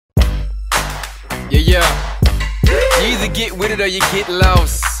Yeah. You either get with it or you get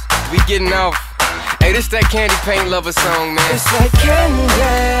lost. We getting off. Hey, this that Candy Paint Lover song, man. It's like candy.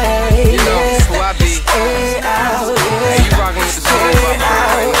 You know, it's who I be. Hey, you rockin' with the song right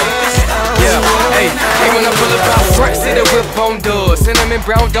now. Yeah, hey, when I pull up out front, see the whip on doors. Cinnamon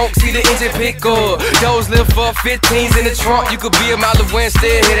brown, don't see the engine pick up. Those live for 15s in the trunk. You could be a mile away and still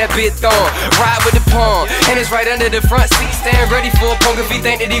hear that bit thump. Ride with the palm, and it's right under the front seat. Stand ready for a punk if he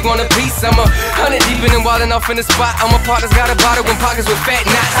think that he want a piece. I'm 100 deep in and wildin' off in the spot. All my partners got a bottle with pockets with fat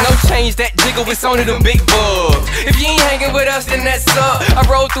knots. No change, that jiggle, it's only them big bugs. If you ain't hanging with us, then that's up. I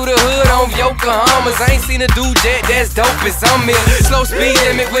roll through the hood on Yokohamas. I ain't seen a dude yet that's dope as I'm here. Slow speed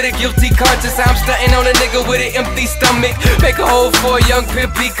limit with a guilty conscience. I'm stunting on a nigga with an empty stomach. Make a hole for a young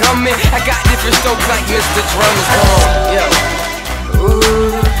pimp be coming. I got different strokes like Mr. Drummers. Come on, yeah. Ooh,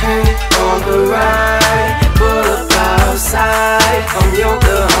 the paint on the right. Pull up outside from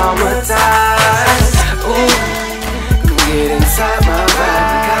Yokohama ties. Ooh, come get inside my